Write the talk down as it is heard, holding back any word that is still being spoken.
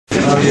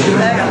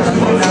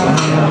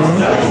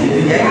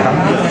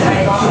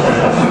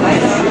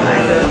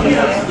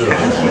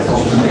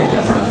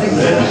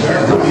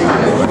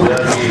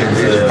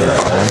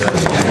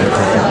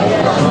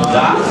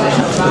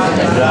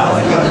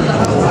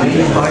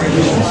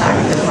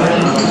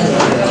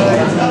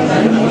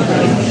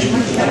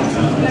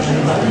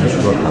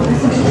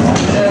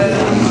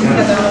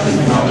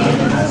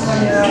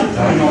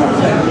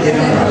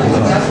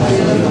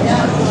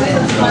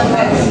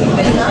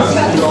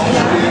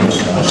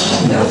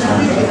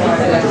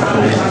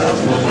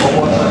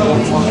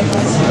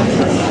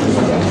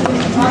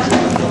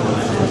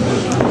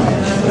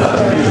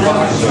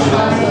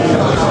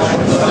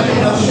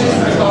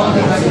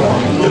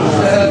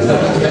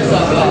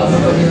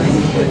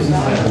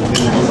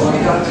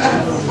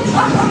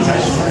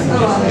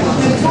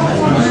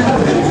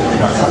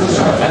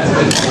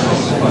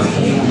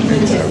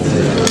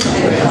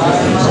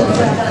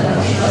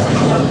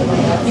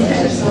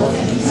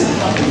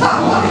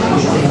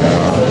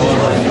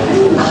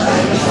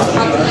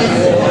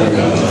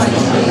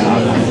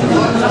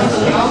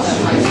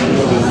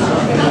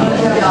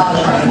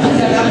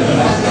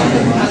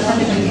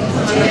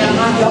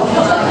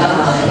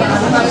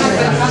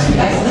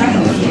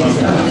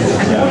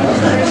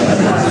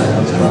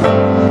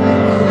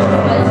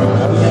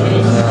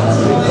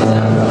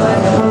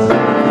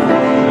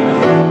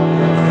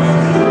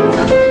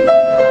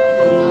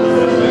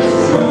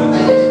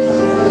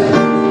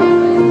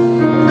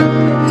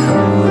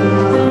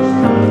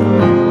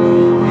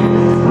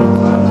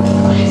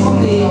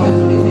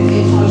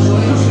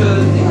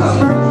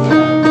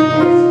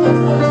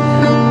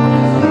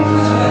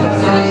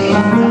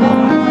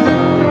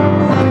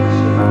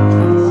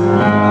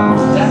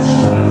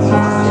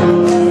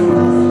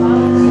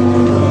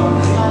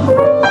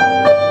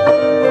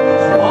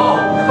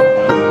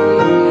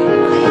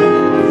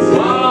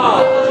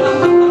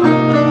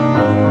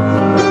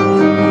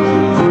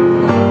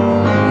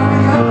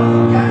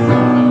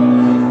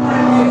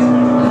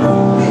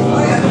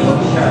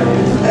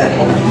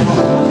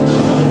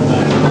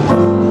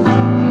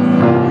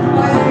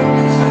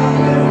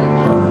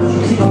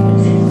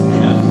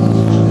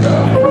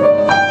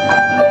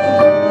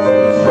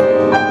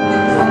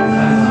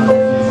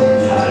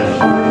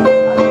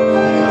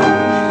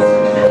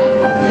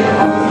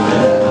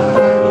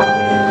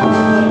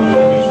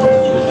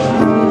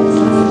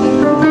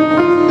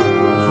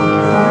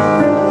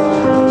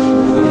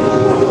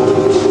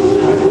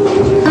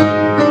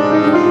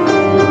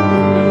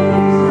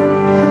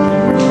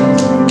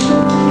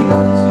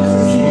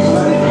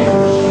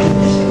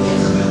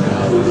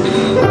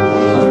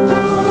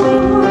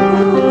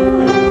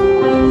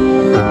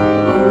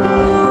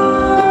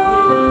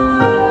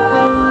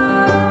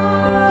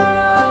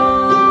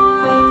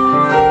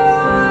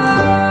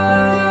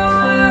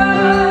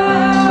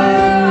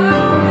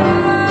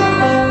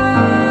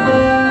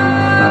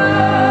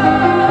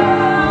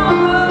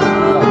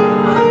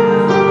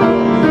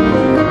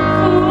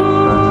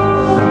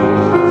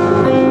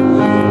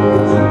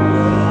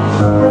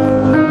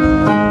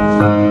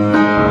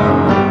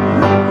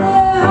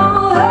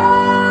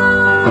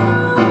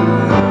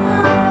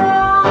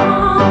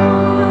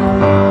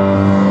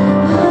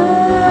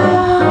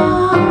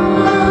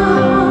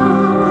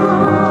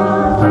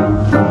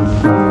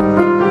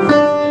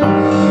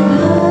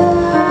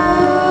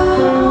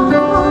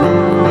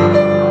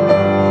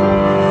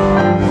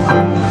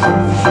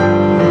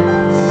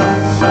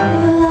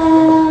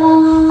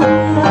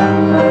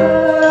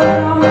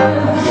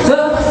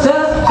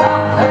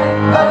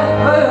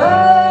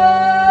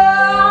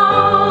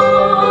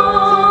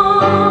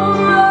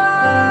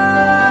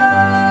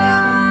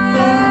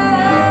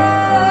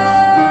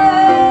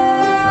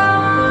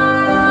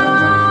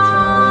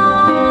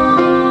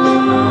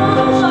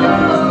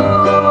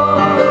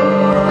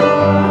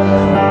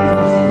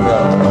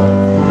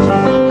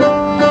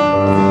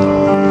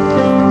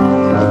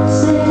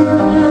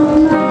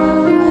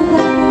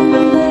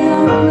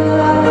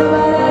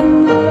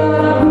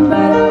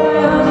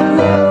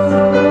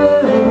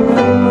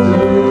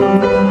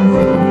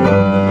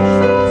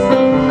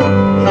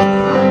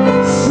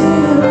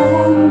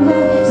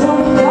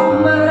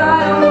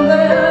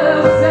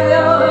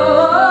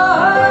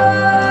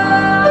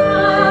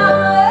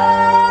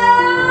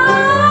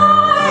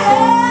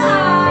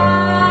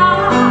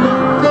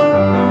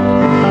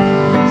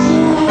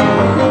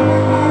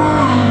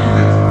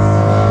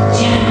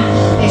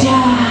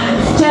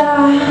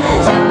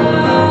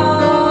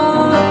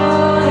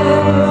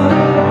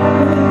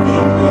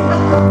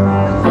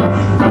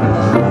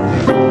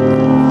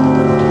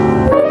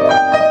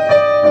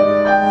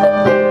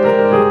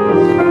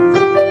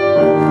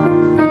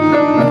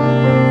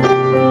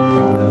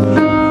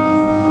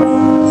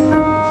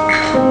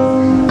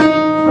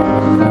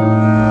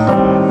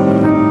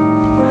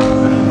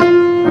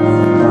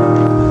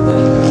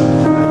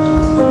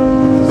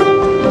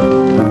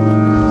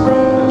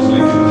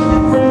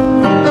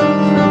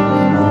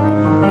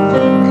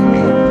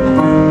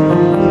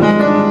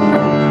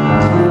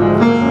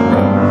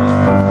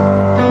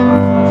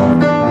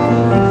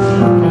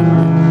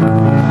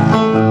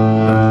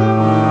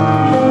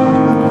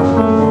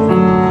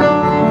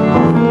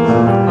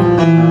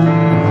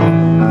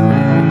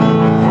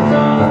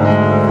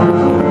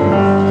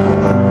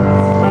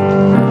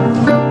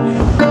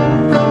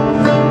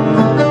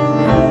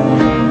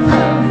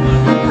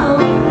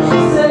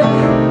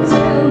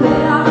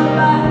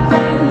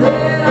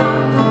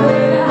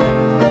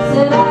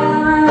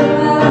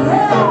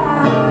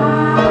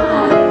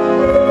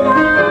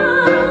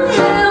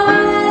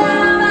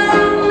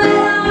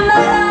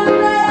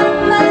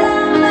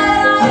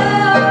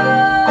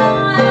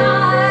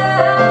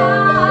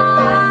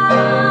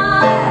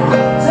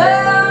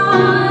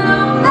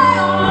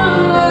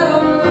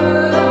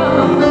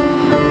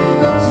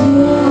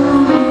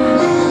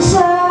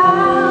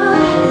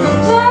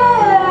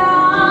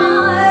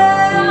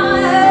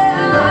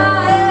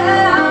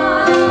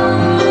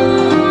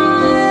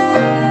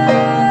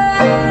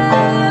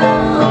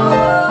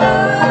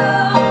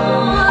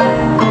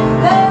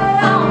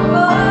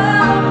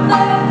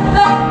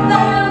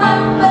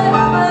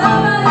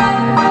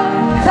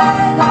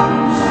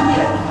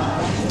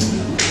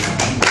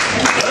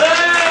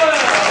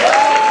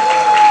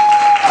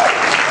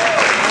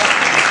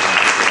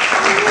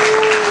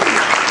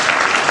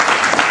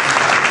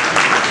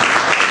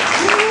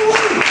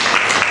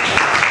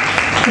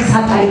es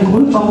hat einen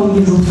Grund, warum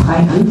wir so frei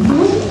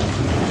anfangen.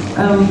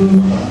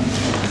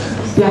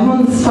 Wir haben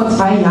uns vor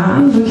 2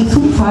 Jahren durch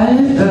Zufall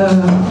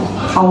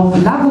auf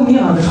La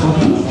Gomera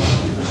getroffen.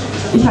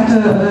 Ich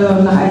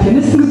hatte nach einem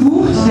Pianisten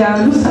gesucht,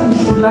 der Lust hat, mich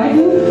zu begleiten.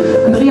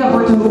 Andrea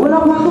wollte einen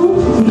Urlaub machen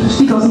und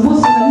stieg aus dem Bus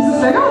und dann hieß es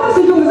gleich, oh, hast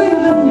du die junge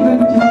Sängerin, die will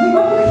mit dir Musik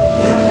machen.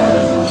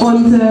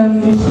 Und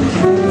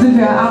sind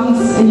wir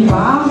abends in die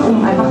Bar,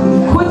 um einfach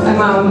kurz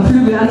einmal am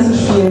Flügel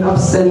anzuspielen, ob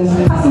es denn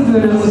passen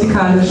würde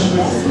musikalisch.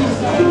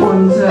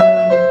 Und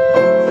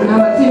dann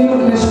haben wir 10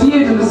 Minuten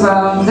gespielt und es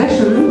war sehr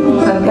schön.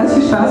 Es hat ganz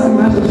viel Spaß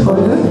gemacht und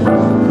Freude.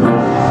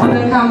 Und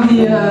dann kam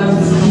die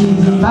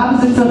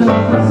Barbesitzerin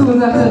dazu und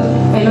sagte,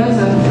 hey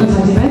Leute, uns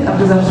hat die Band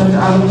abgesagt heute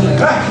Abend.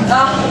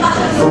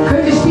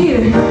 Könnt ihr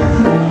spielen?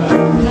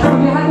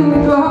 Und wir hatten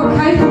überhaupt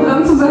kein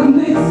Programm zusammen,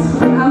 nichts.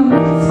 Und haben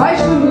 2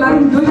 Stunden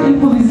lang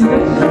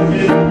durchimprovisiert.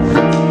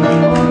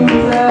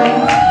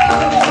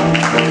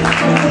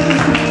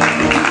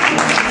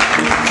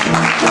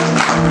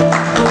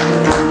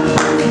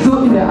 Und so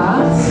in der Art.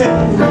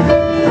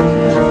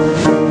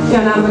 Ja,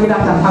 dann haben wir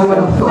gedacht, da fangen wir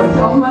doch für euch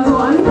auch mal so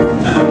an.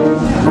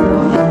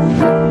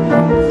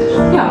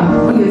 Ja,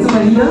 und jetzt sind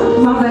wir hier,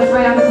 machen seit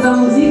 2 Jahren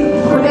zusammen Musik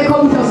und er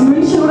kommt nicht aus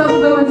München oder so,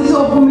 wenn man sich so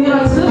auf Gomera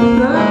trifft,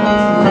 ne?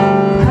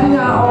 Kann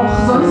ja auch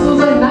sonst so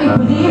sein, nein,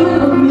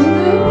 Bremen und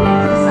Minden,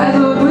 ist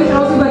also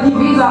durchaus über die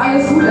Weser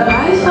alles gut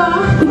erreichbar.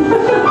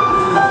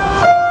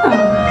 Ja,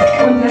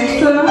 und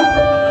jetzt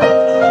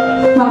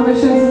machen wir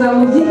schön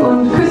zusammen Musik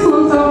und küssen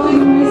uns auch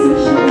regelmäßig.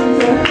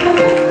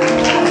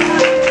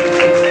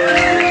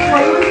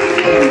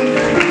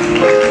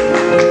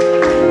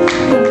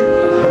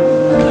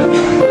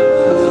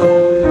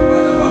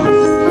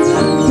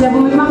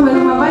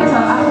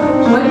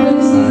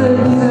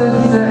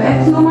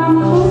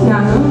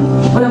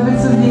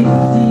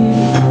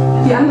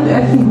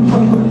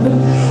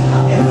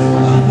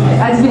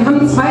 Also wir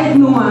haben 2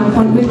 Nummern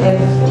von mit F.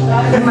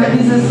 Einmal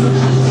dieses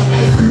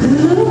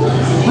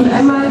und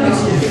einmal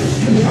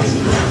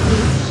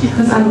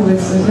das andere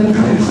willst du.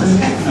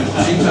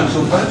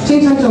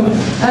 Ching Chang Chung.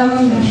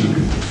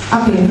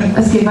 Okay,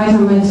 es geht weiter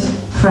mit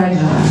Fragile.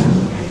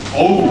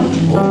 Oh.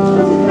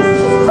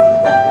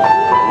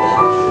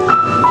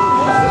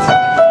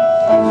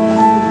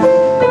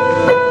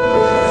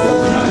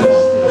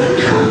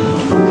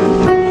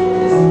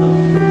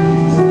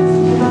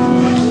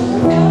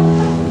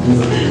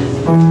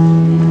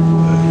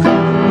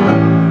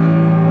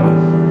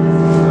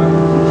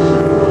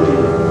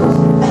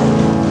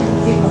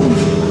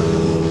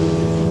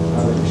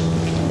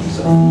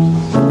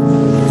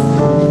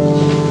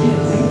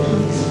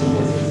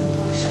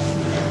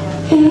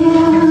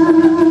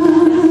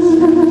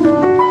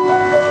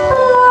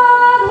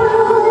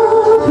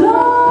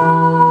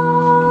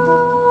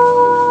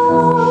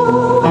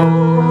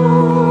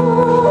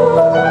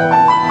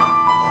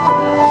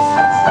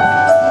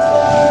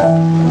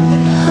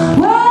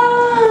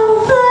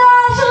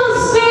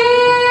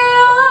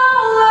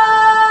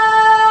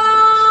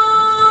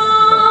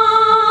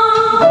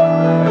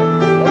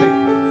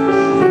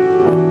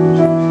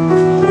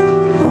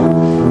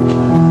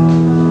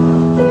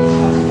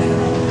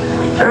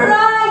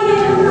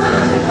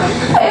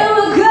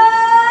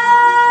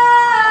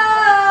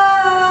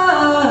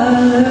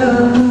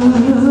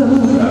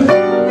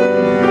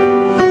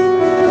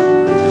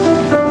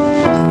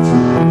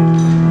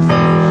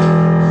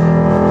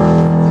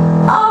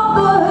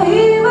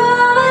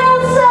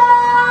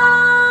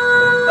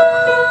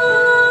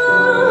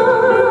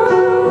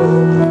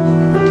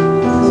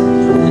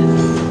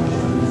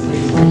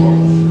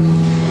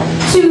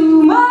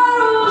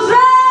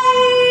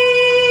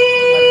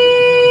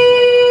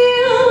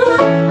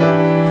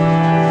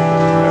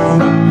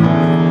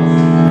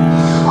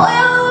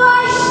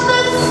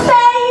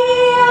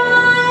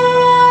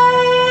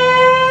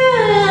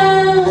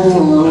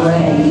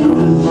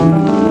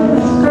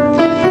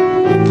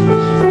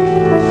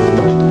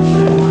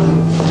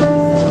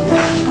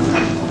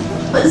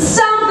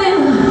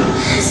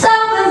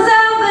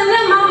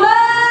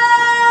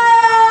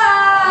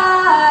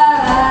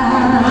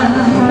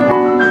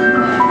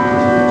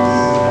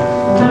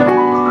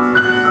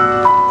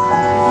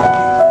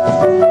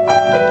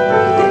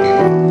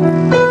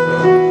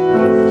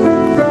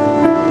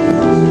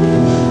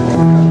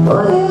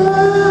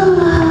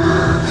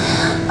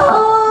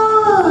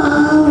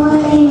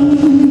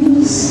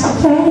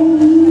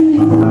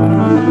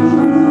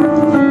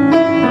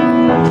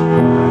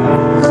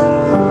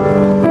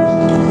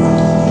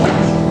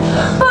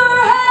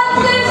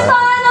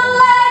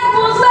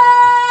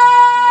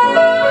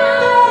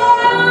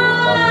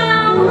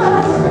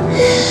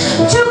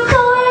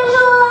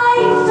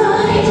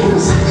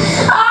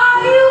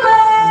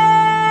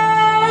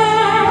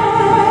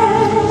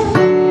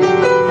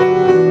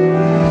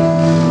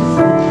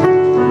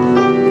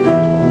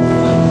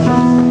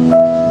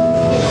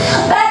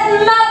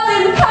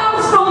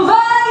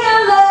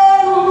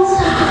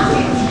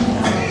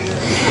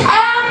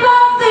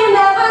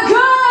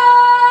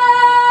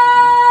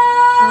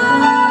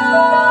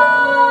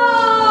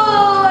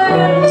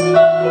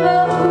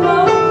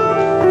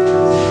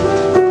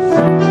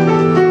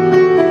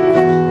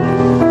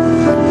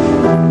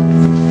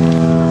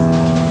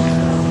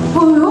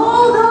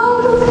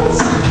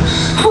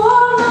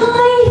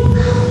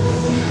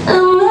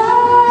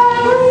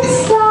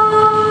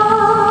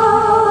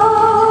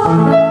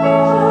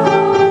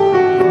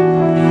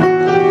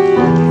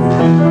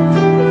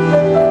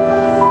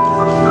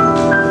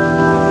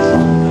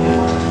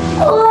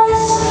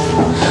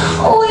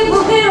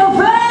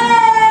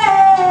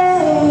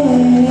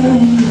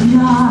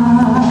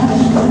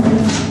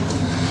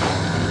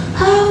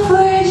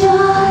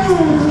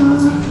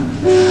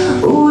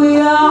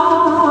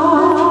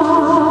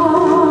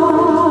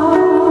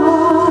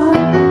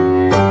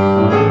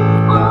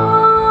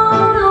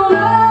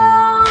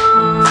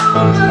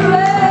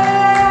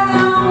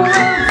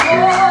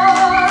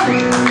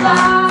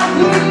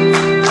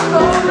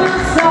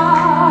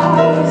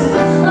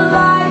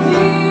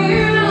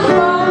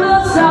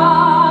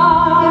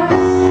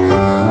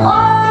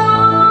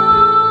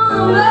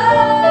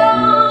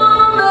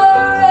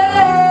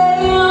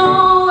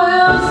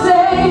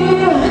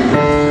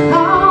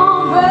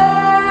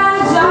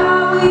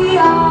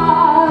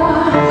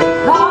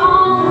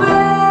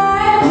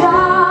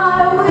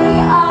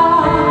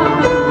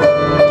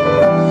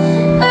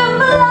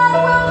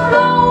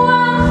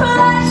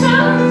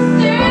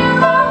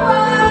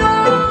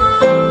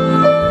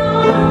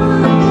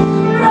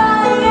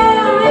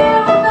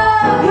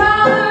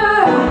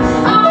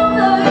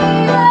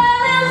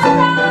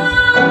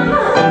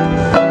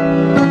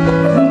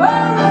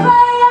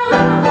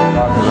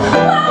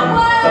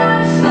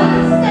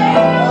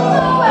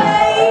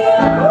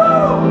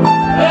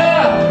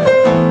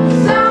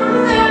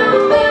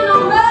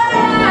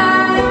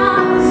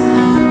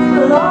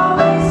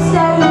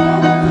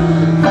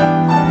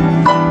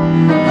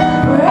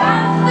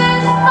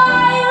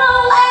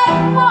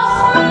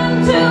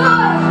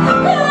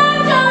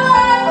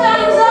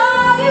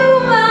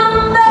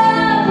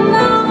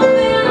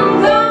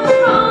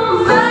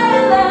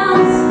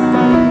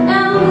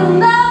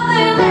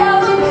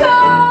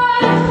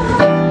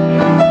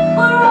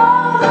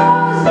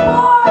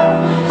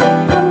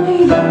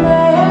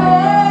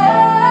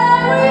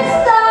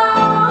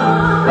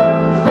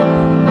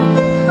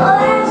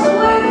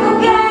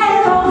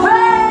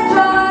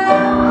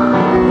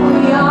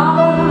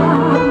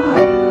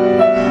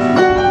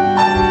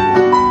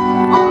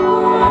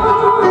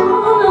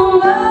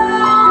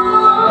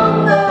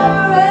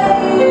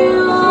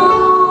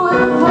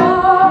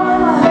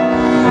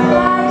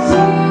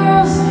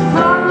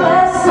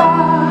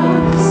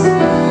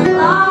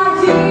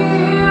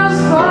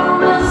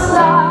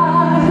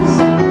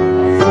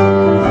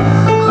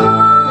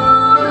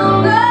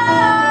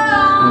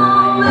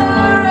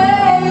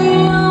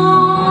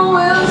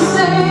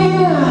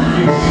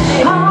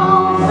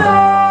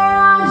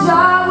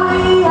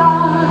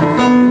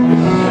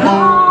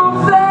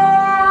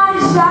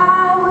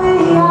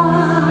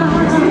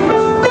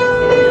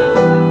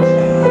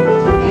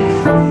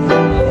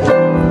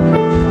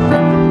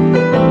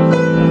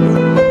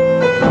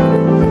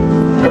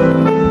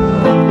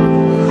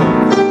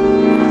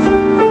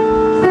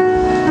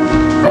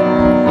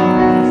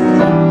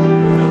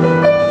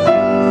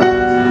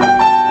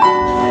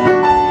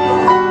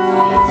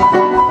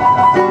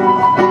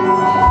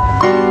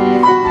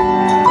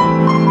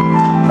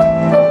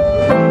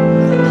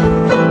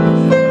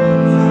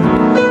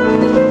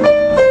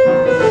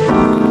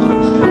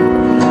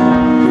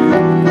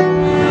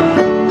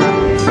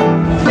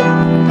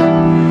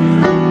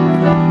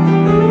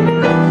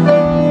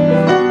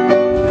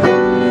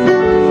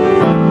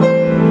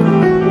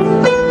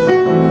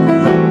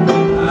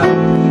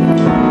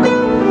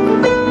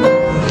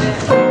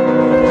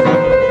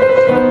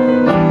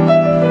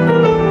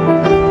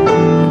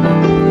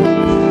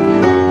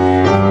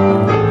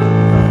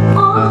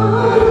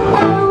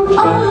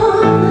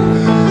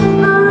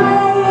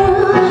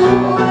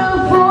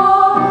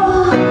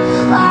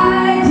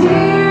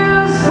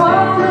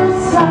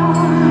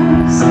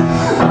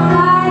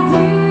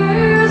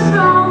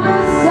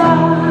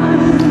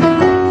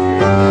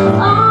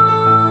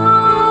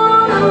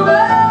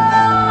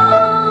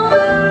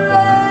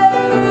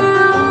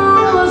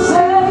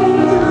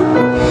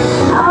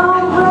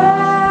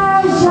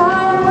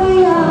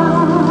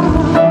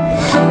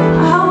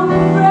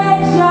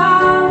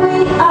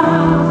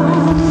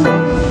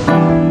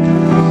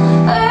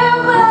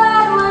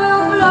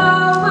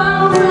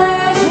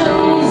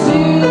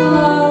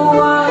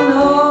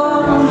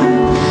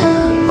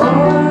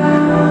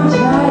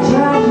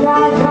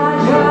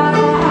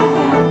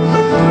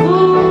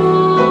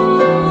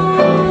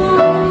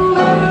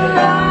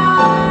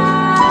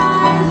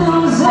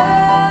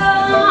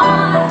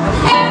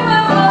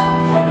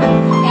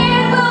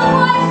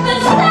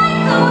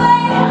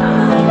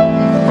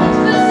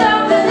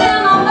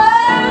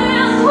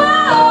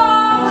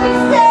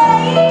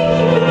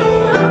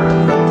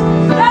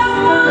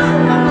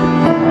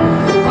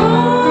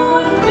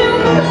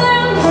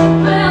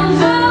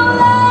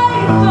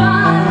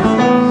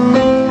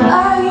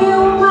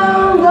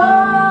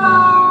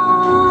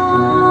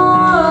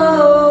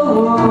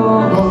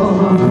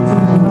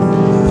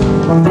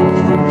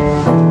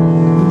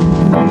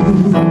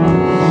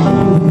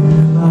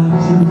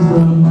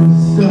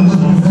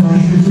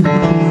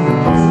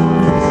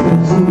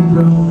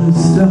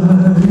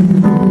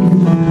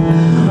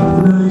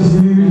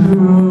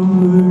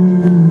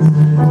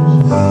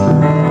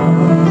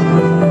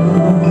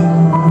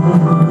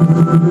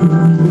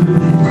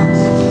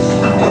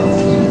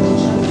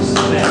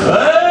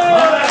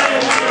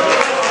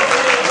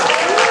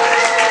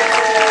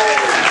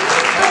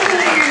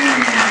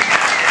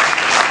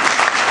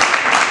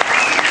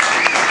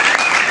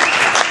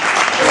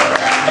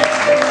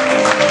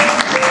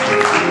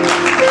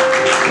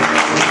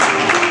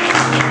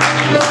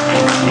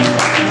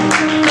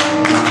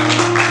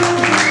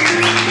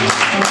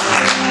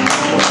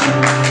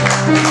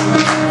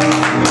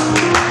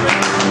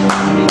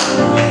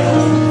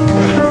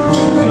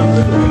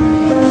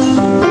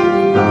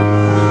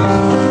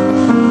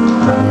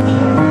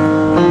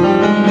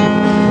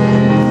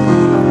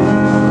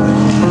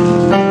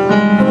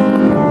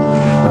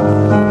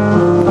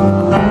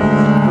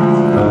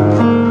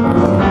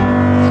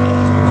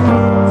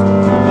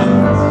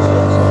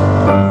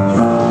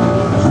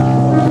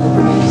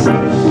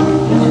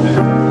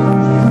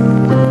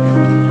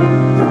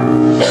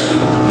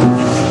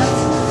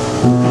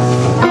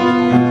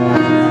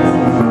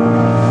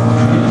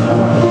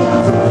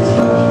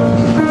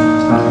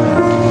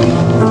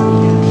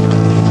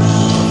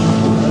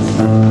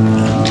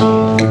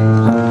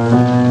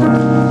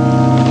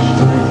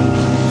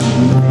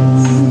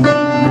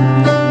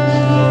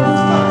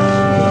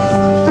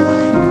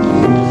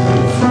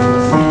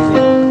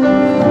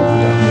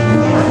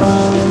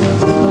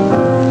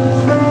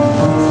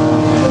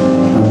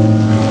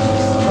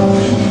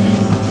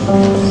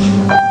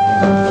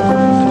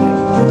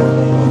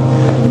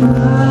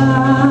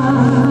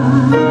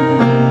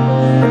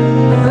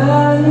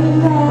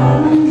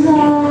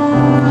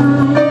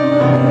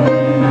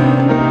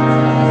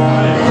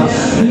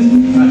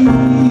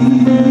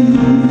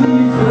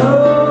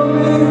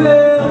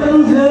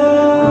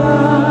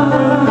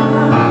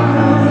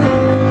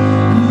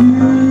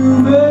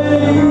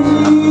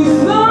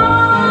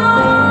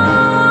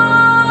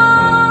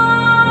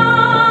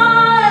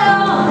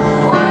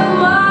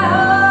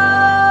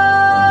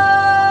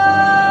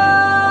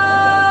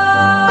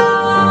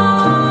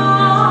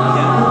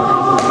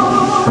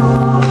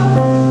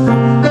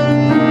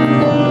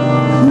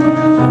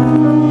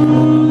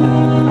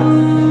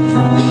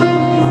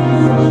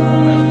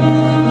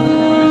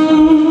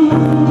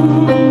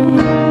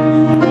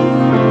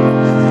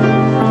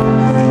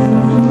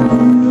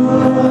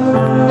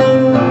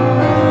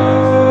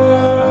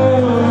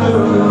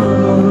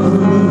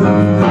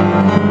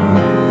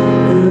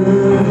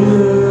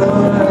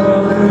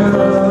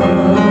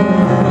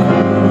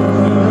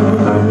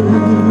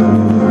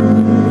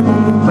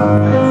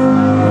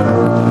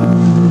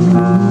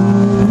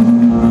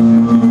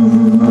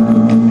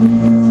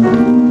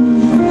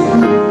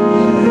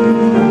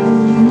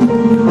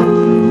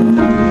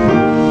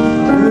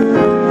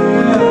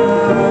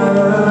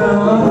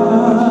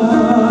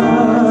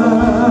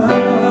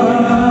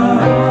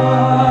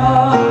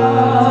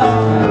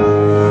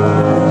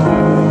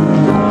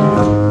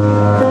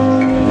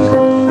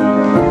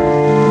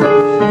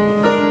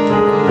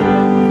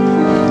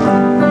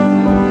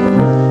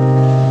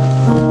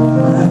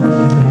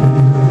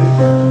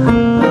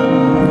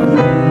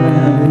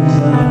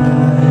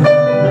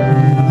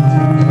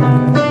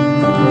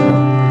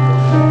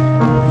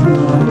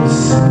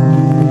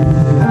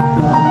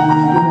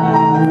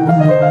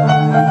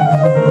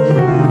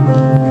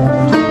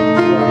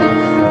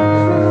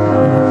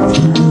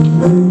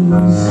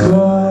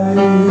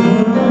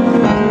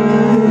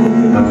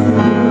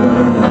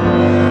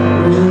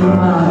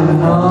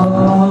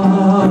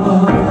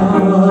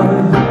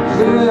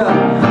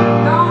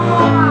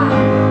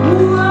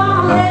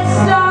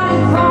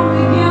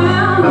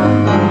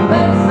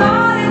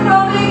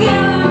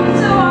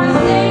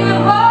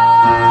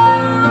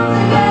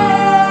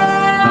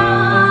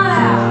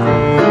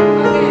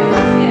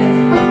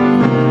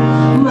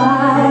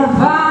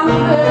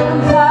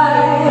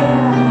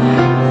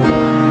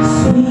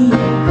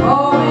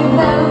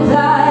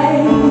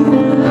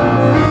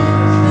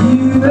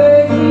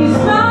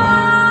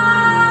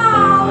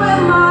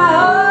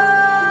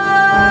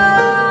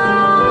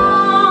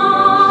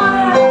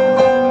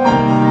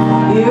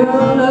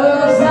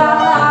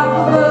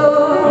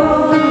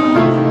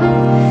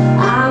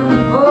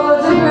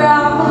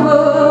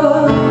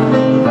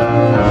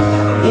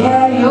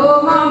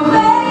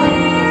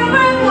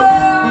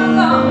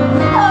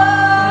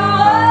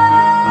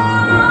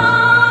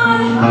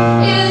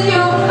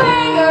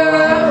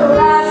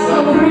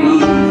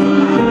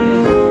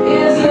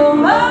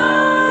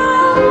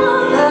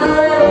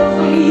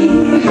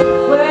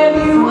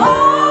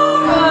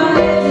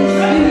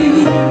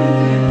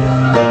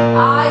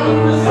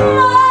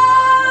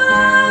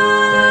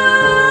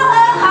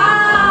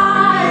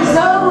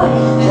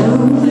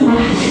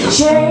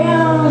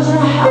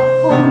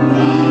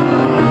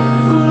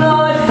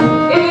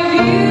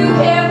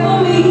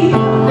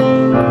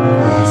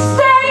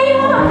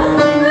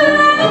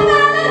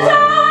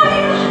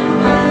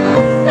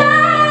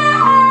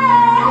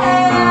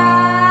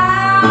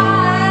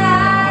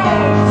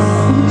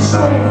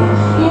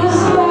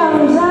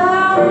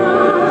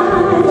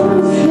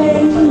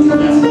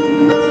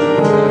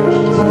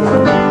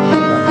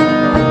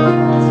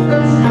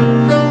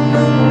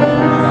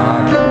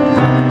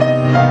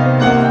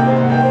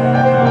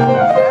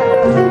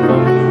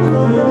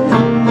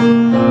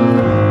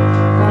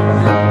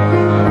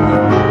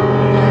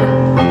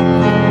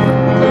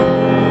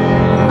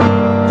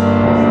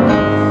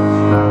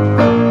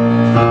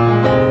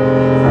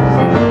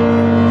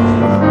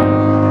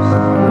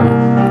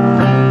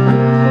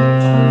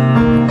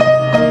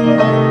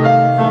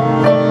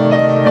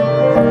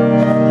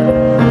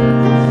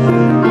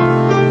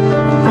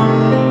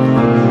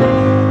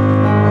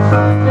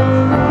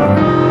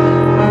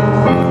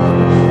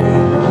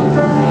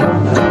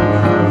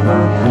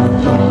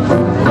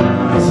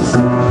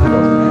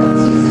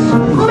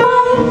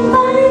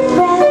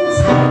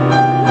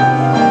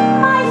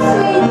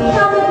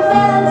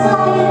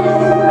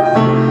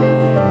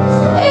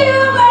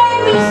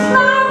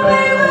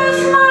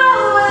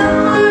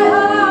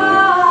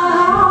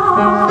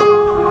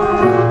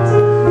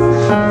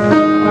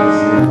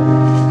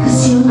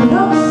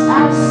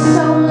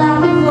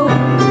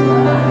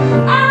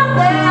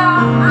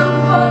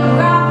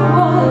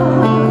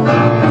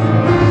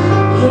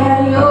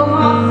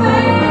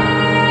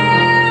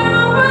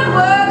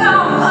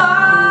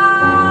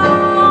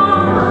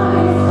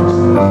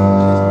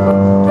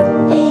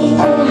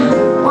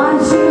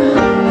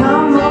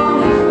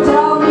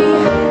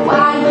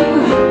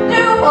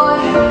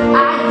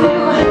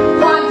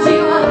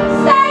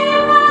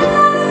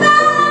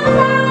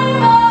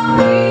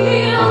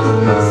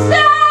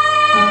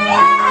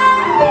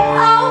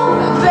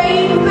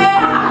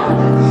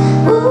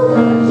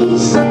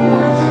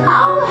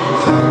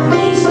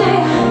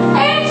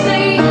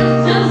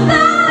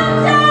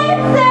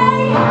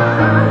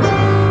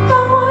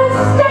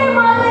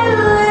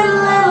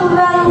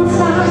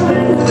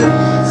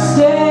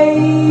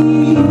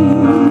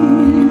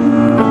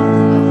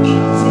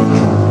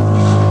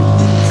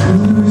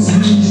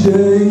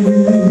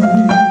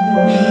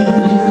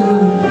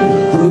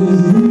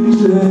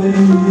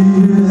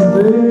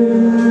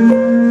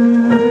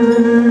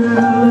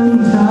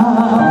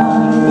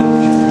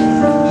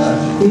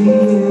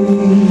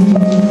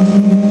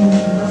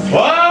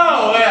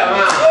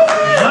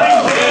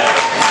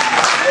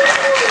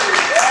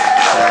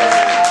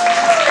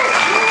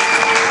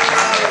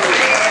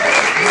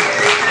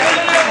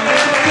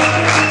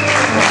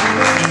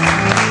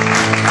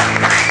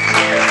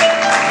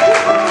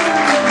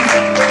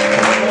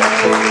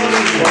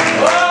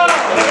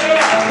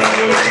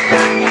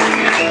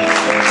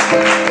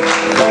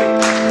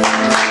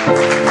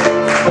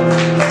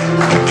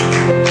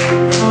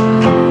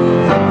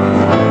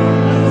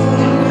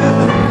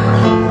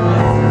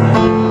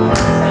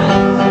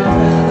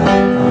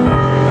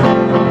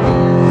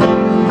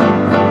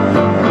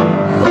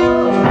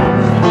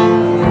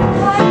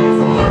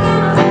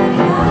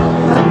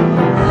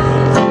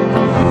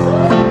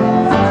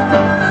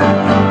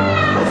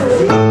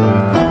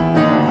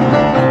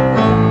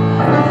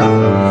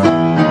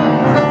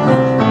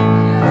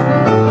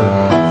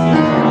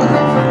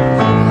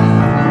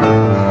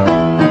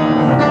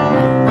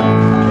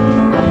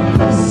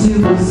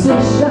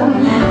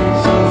 superstition.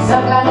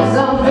 Some kind of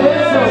something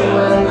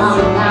going on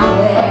out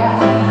there.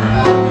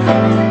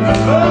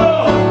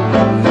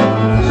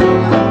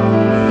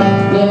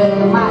 Yeah,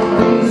 it might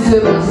be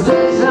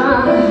superstition.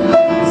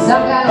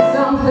 Some kind of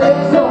something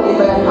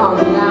going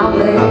on out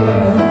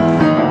there.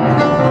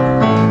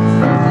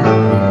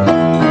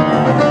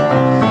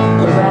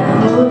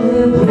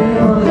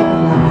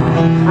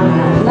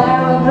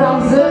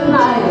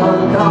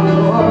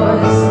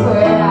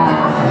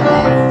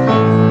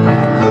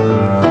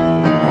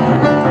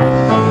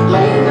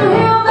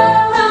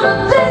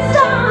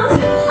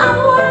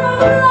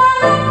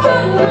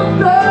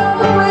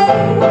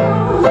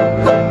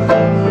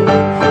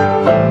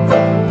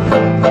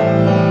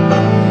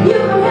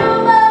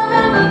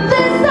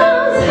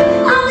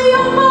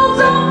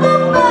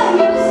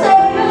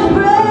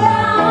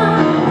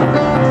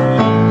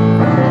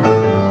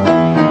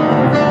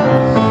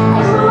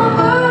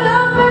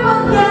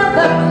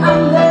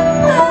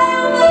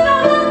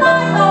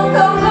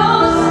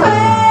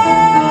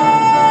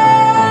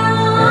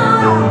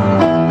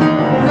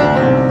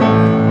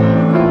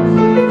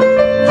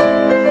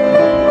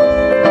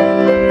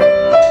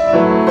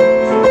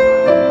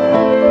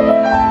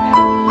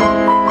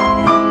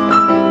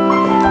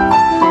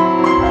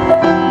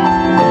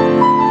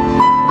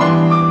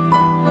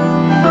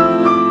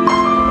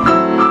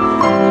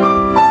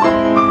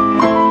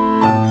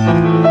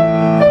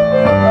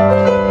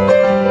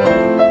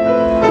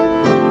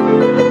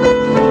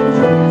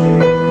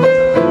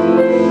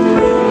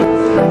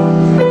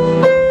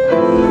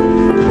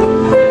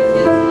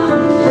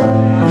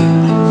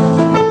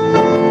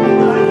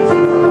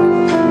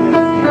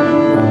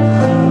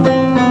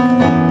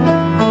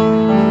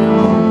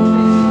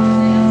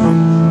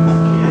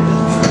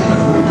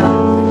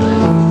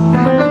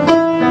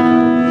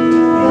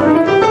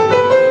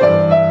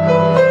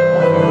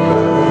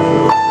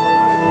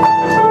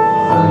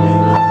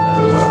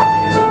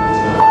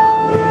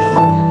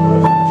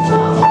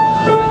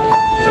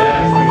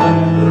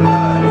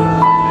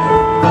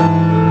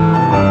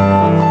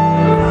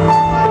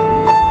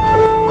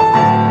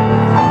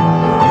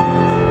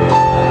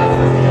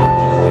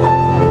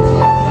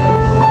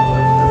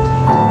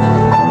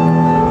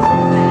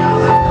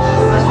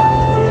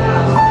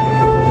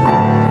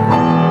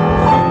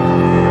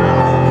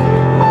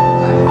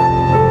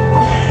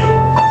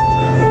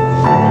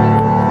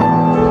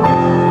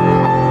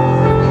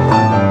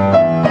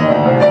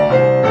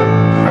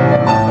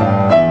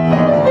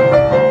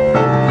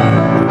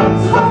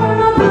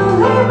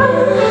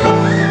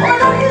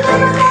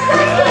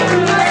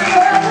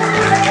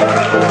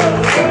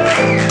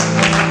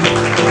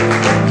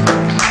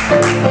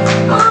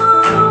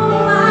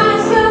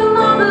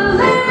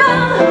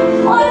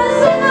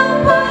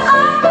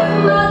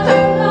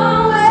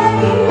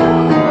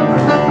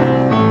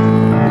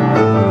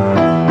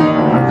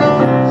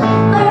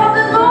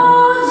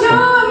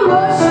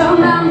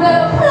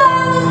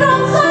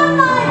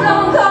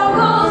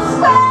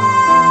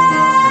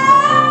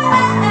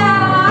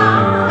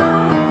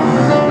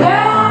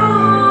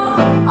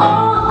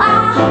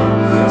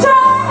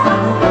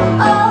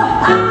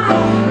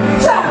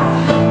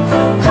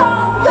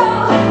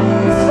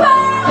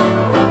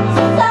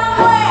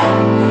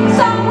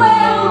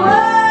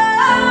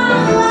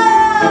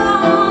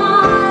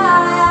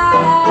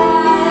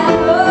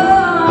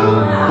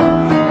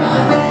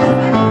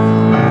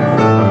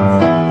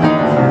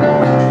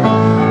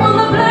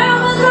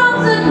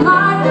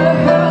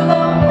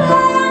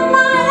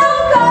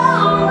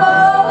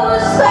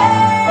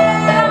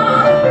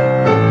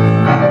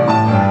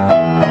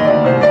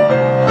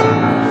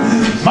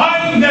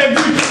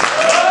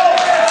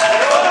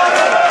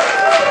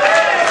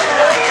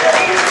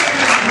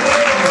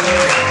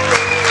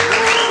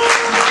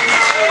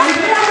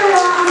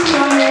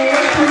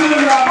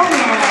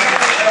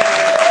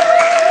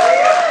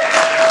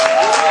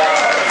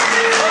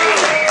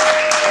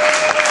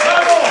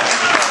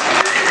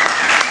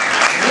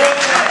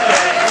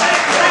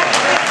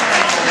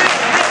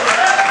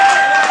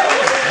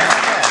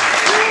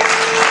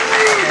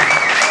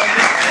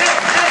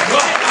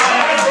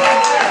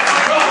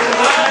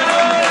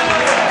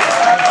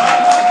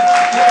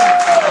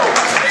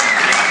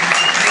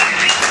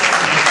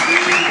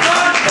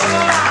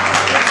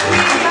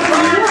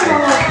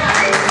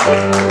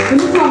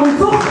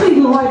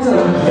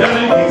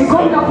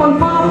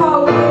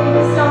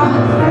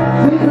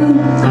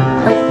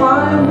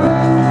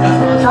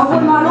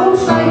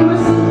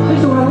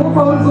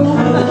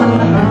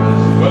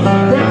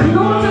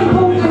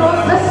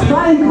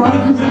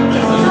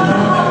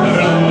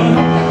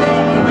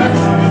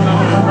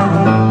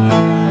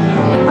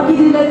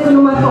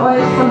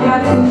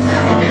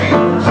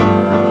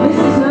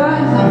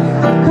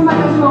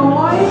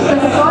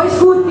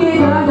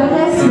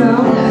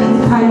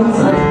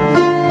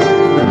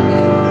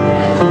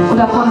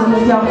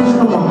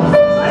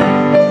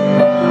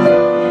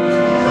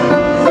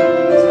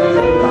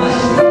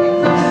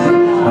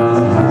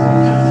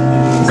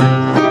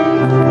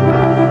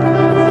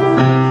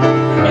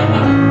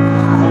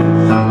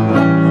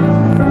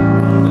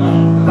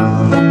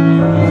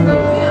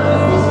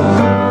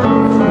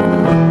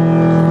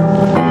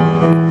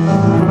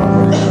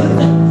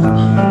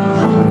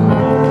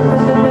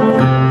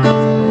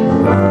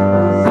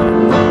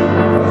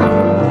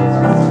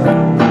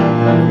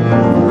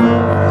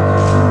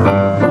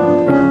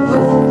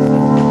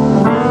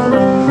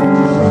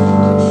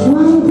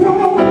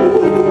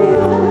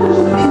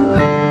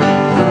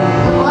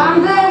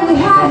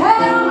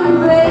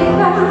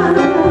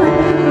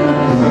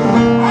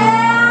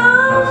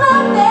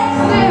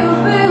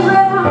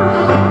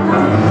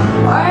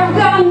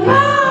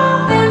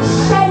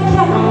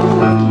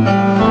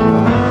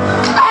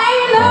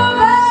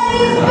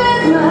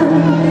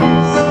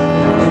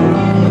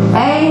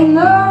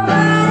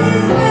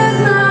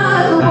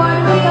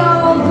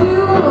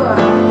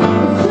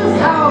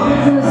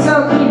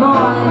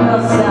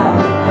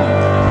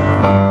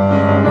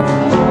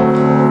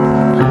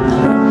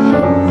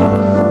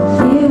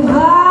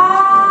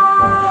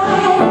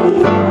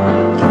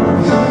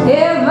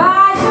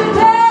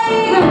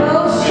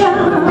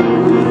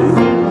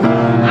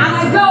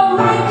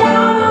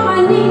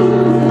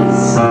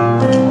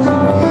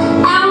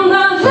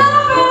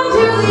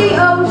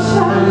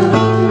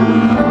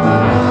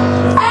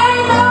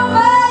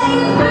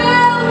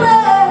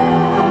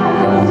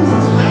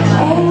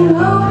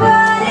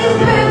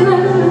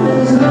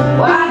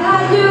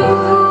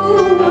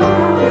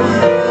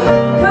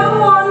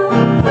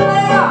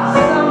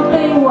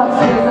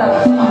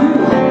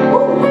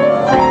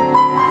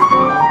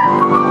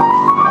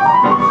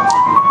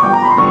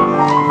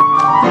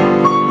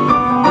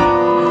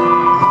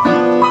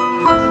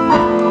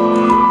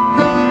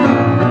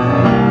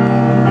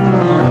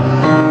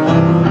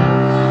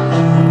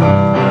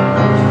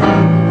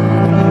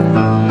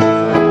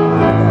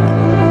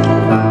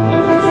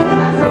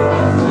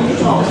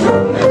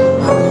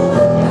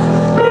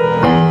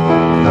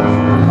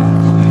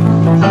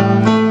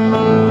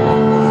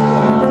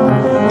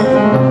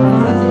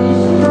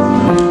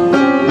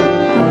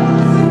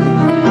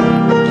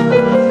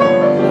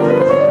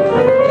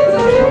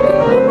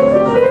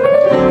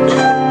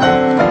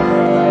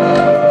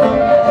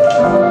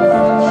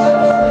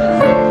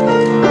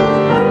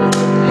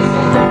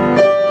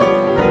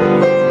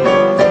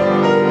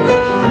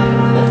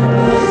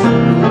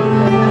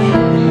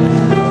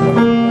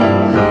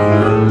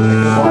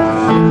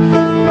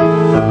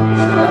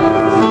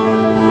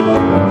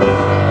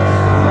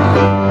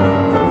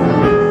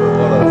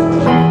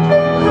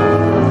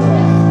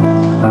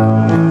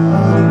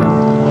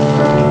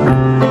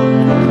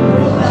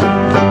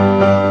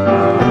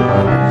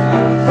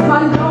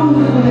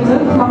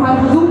 nochmal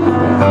einen Versuch.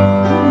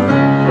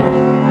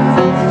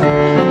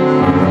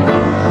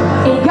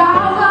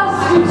 Egal was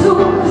du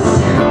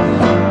tust,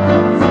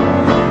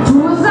 tu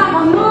es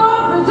einfach nur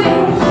für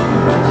dich.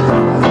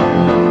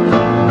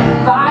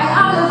 Weil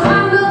alles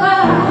andere,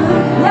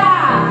 ja,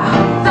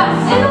 das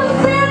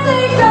interessiert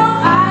dich doch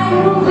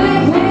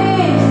eigentlich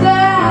nicht,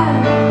 denn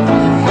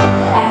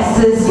es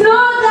ist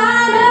nur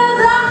deine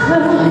Sache.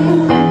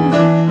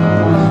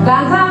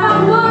 Ganz einfach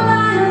nur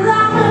deine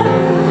Sache,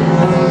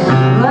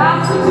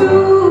 was du tust.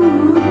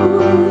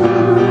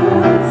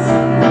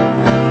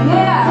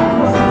 Yeah.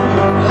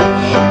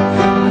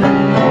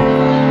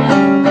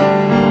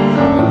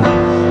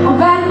 Und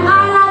wenn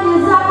einer dir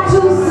sagt,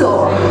 tu so,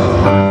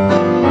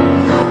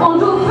 und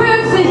du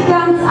fühlst dich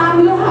ganz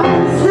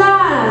anders,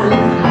 dann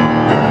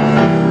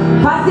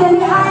pass dir in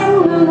die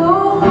eigenen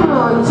Ohren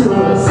und tu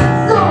es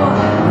so,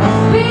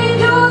 wie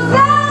du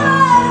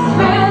selbst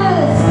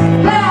bist,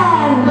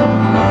 denn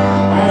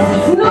es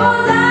ist nur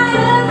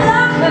deine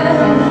Sache.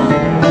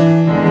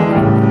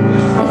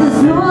 Es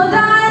ist nur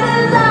deine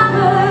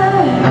Sache,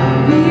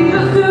 wie du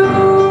es tust.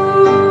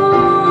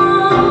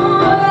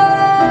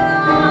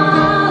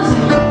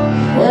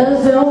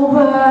 It's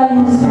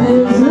nobody's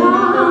business.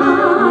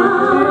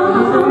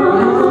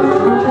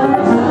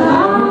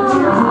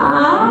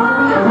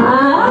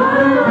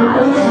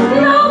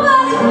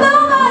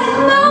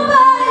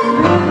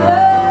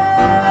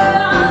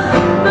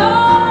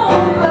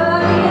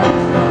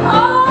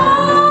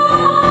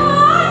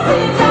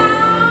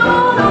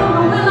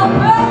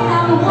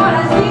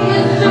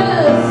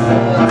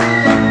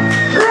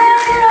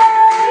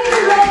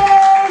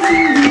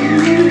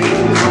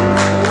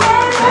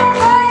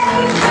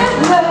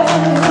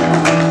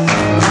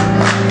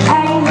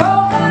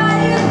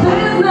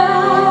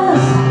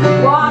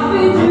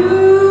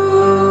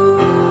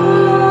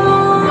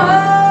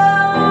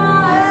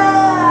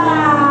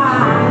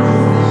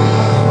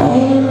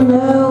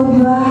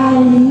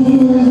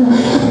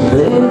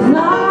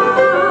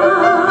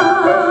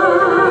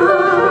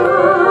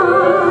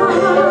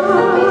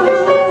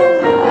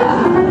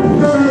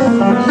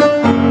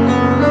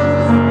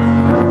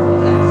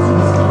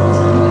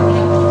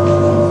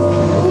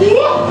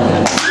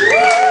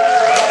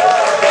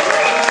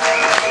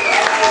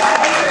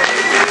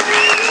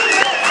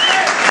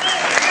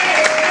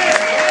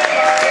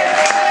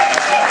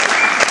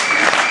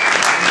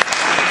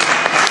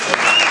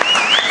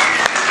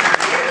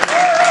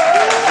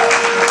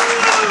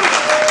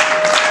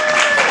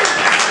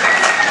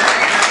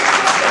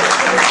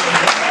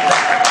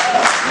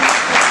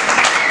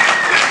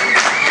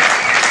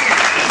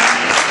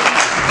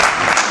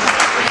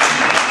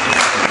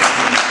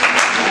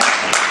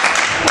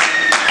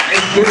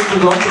 Es gibt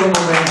besondere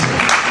Momente.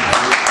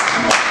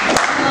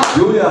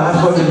 Julia hat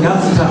heute den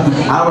ganzen Tag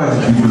gearbeitet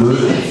wie blöd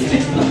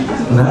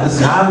und hat es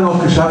gerade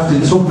noch geschafft,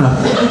 den Zug nach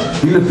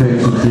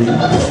Bielefeld zu kriegen.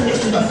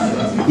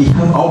 Ich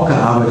habe auch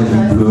gearbeitet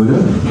wie blöde,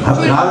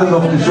 habe gerade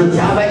noch geschützt.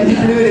 Ja, aber wie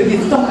blöde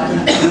geht's doch an.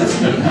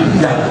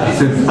 Ja,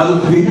 stimmt. Also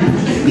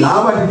wir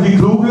arbeiten wie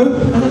Kluge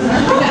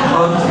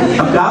und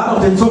habe gerade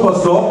noch den Zug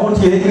aus Dortmund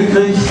hier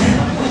hingekriegt.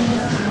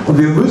 Und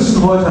wir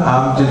müssen heute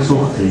Abend den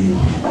Zug kriegen.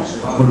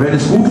 Und wenn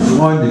es gute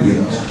Freunde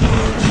gibt,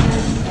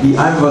 die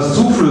einem was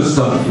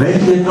zuflüstern,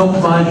 wenn ihr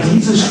nochmal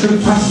dieses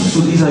Stück passend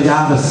zu dieser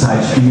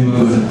Jahreszeit spielen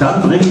würdet,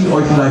 dann bringe ich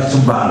euch gleich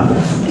zum Bahnhof.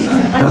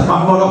 Das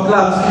machen wir doch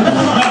glatt.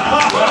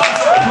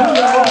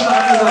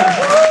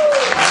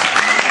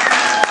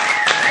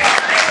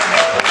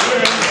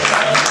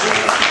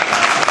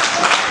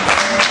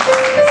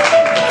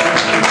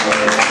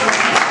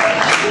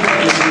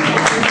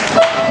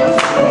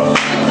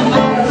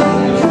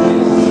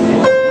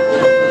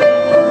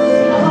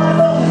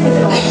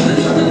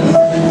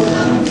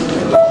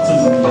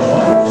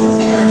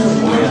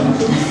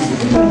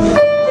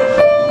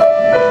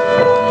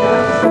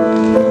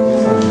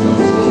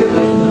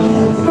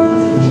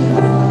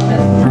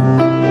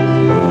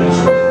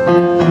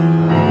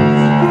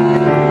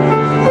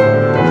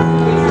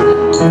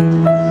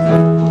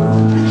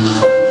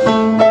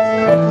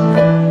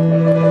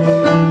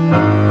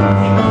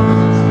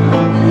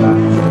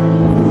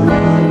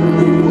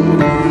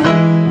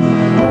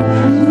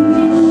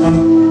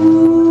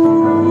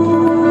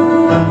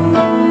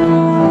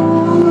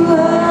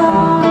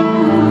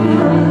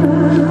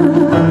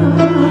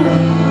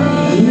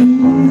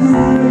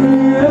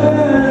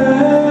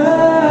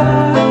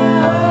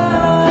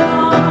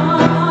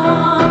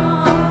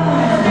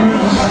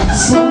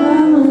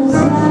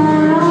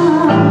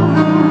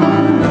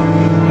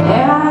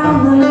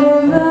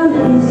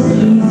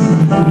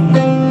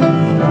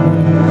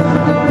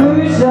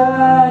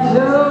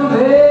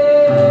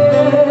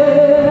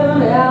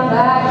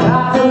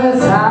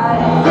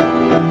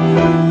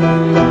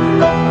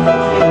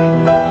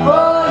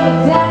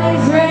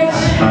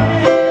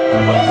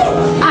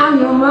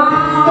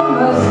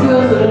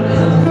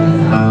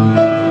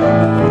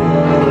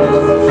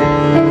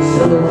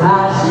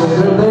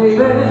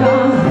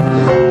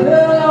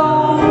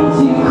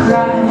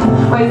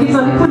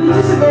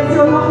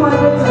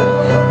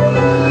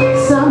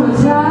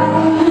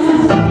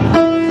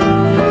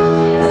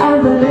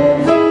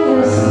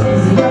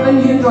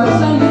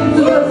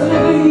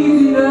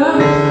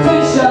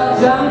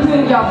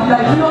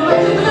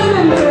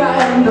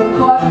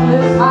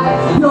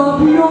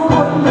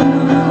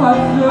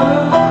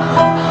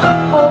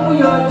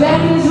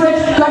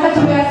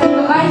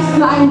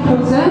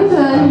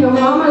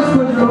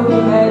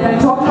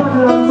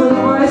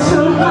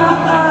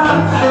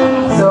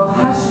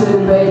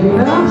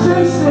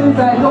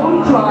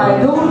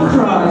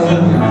 Okay,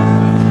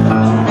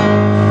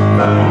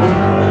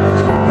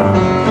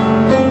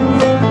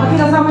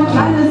 das war mein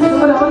kleines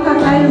oder unser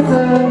kleines,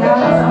 ja,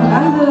 das am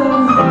Rande.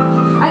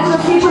 Also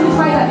das geht schon nicht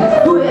weiter.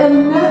 Du,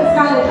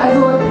 Scarlett,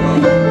 also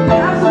ich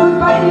bin absolut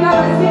bei dir,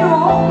 aber es geht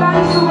überhaupt gar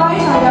nicht so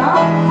weiter,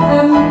 ja?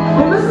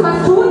 Wir müssen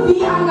was tun. Wie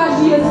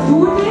engagierst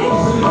du dich?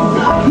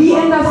 Wie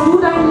änderst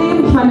du dein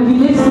Leben? Ich meine, wie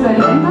lebst du dein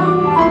Leben?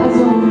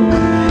 Also,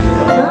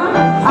 ne?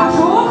 Arsch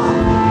hoch,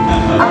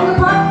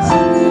 angepackt,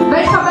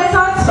 Welt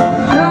verbessert,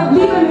 ne?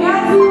 Liebe im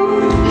Herzen.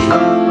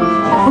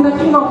 Und dann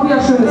kriegen wir auch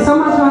wieder schönes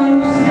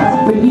Summertime, also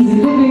mit Easy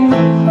Living,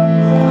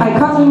 High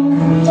Cutting,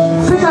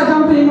 Fisher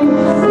Jumping,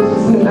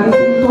 diesen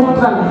ganzen Drum und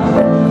Dran.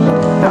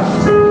 Ja.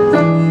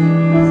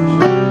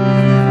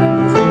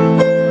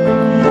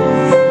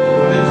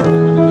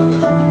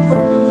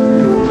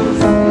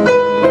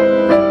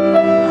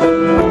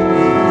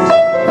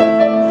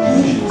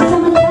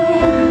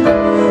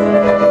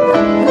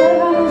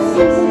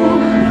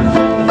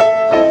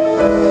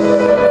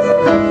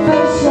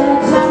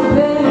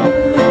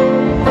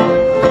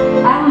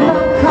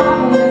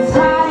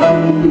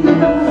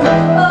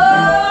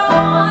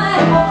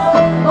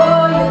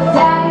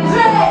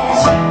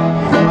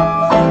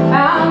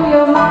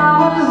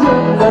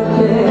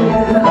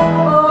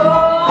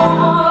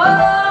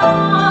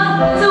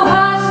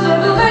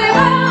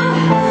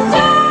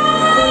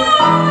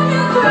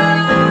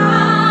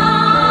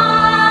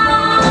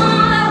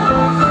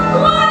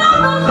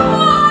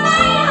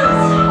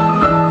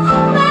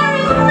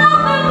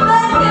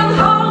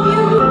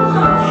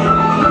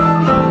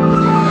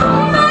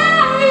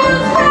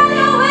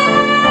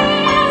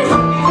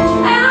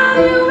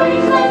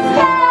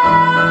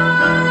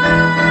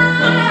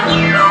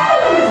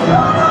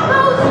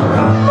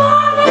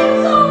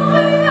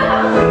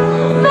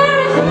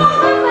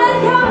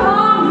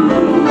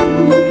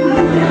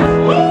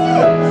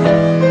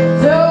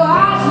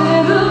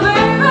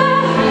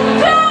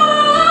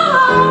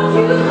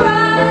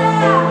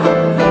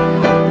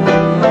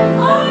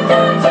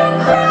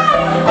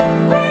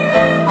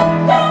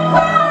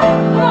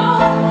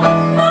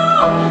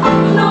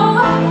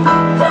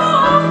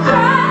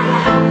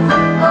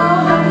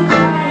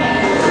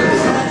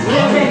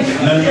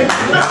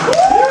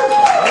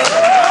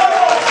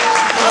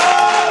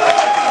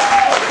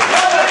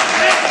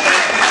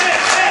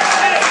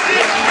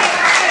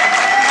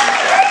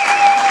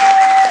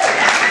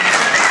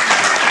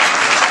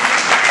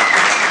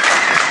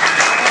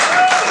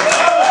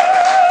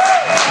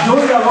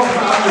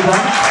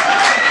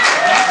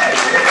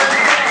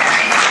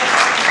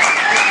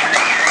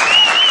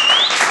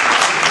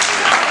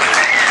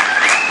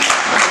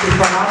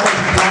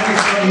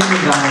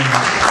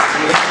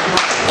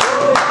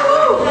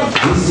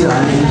 Wisst ihr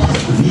eigentlich,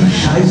 wie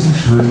scheiße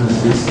schön es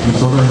ist, mit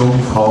so einer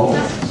jungen Frau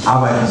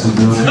arbeiten zu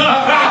dürfen,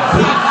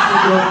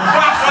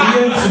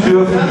 spielen zu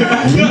dürfen,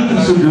 lieben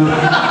zu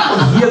dürfen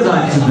und hier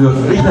sein zu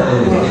dürfen?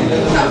 Michael,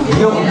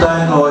 dir und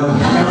deinen Leuten.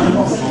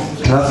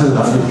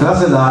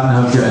 Klasse Laden,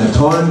 habt ihr einen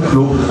tollen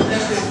Club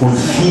und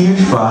viel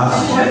Spaß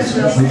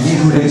mit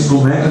diesem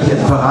Instrument. Und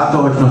ich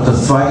verrate euch noch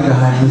das zweite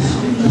Geheimnis.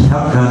 Ich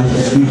habe gar nicht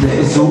gespielt, der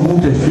ist so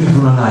gut, der spielt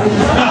von alleine.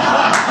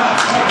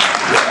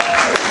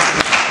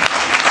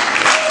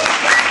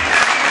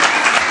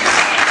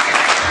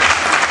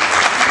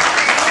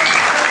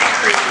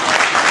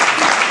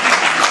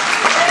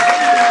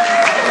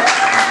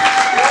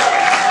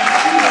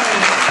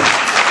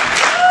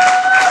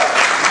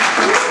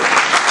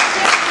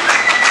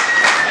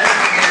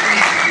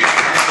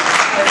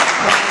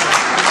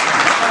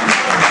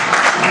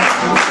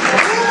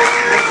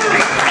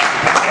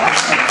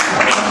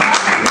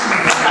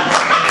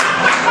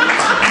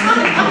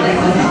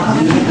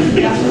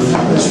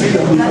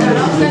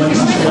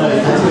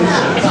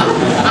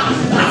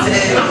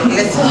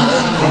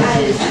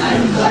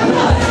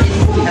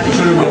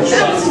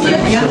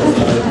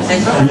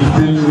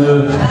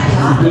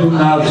 Ich bin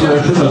nahezu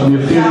erschüttert. Mir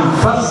fehlen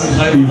fast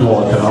die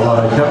Worte,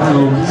 aber ich habe mir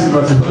so ein bisschen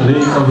was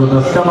überlegt. Also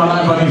das kann man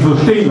einfach nicht so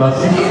stehen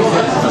lassen.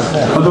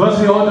 Also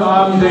was wir heute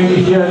Abend, denke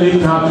ich, hier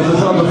erlebt haben, das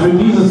ist also für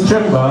dieses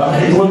Chamber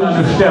im Grunde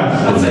eine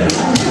Sternstunde.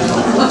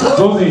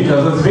 So sehe ich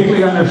das. Das ist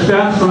wirklich eine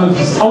Sternstunde.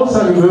 Es ist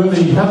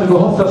außergewöhnlich. Ich hatte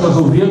gehofft, dass das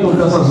so wird und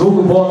dass das so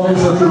geworden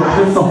ist, das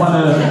übertrifft noch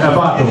meine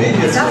Erwartung.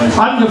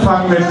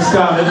 Angefangen mit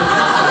Scarlett.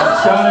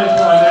 Scarlett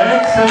war eine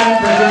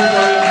exzellente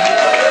Sängerin.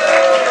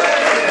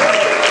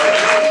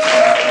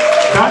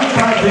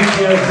 Dankbar sind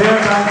wir, sehr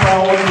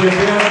dankbar, und wir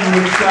werden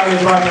mit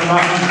Scarlett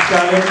weitermachen.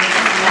 Scarlett,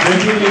 wenn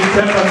wir die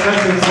Temper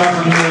Classics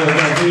machen,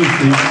 dann sehe ich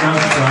dich,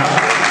 ganz klar.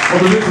 Und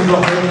wir wissen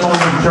doch immer um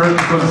ein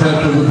Church-Konzert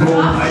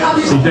geflogen.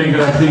 Ich denke,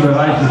 da kriegen wir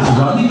reichlich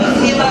zusammen.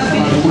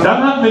 Dann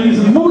hatten wir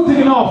diesen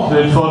mutigen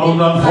Auftritt von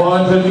unserem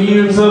Freund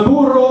Nils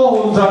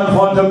Burro und seinem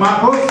Freund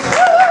Markus.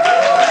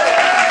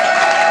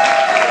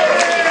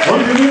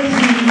 Und wir wünschen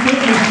Ihnen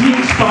wirklich viel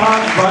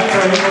Spaß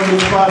weiterhin und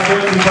den Spaß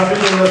werden Sie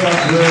verbinden, das hat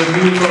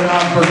Nils und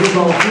Abend versucht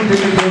auch gut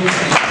hingekriegt.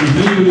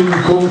 liebe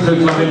dieses komische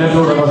Klarinette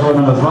oder was auch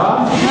immer das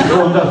war.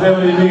 Und das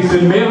werden wir demnächst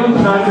in mehreren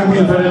Kneipen in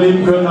Bielefeld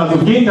erleben können. Also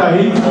geht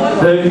dahin.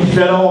 Ich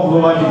werde auch,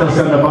 soweit ich das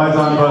kann, dabei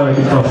sein, weil da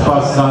gibt es auch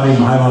Spaß, gerade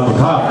im Heimat und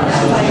Hafen.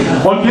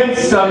 Und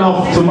jetzt dann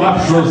noch zum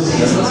Abschluss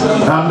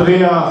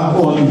Andrea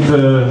und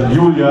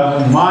Julia,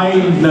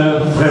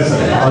 meine Fresse.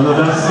 Also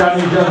das kann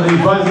ich, also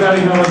ich weiß gar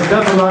nicht mehr, was ich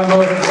dazu sagen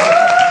soll.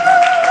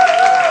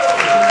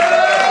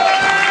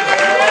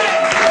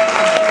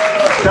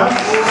 Das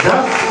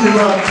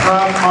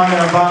übertraf meine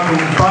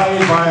Erwartungen bei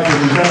weitem.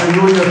 Ich hatte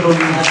Julia schon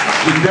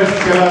im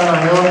Gästekeller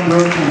hören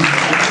dürfen.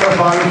 Das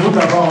war alles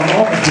wunderbar und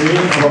okay,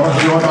 aber was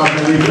ich heute Abend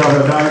erlebt habe,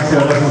 da ist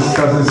ja,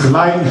 das ist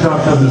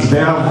Leidenschaft, das ist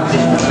Wärme,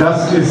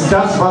 das ist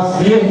das, was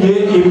wir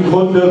hier im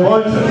Grunde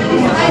wollten.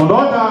 Und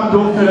heute Abend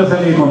durften wir das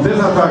erleben und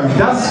deshalb sage ich,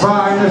 das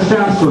war eine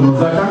Sternstunde und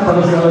seid dankbar,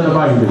 dass ihr alle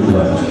dabei gewesen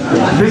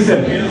seid. Bis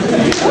denn.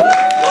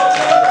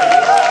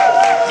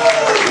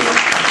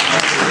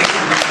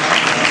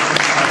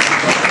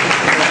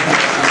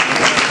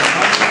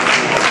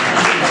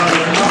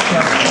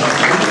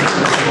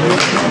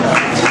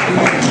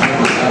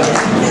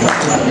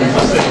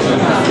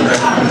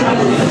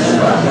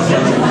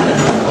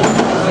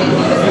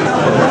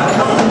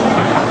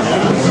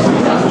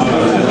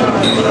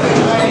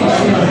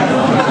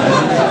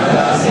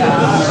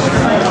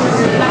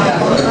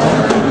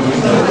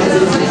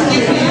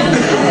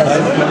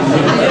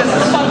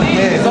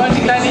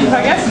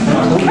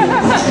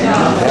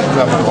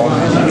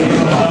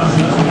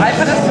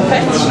 Einfach das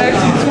perfekt schnell zu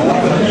tun.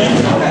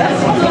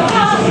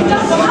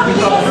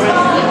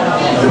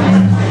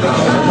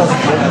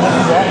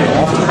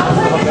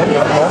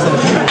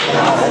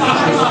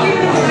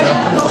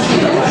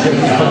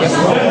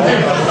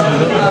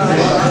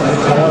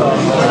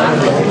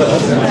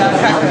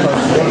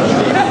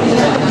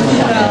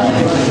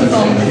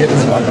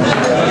 Jetzt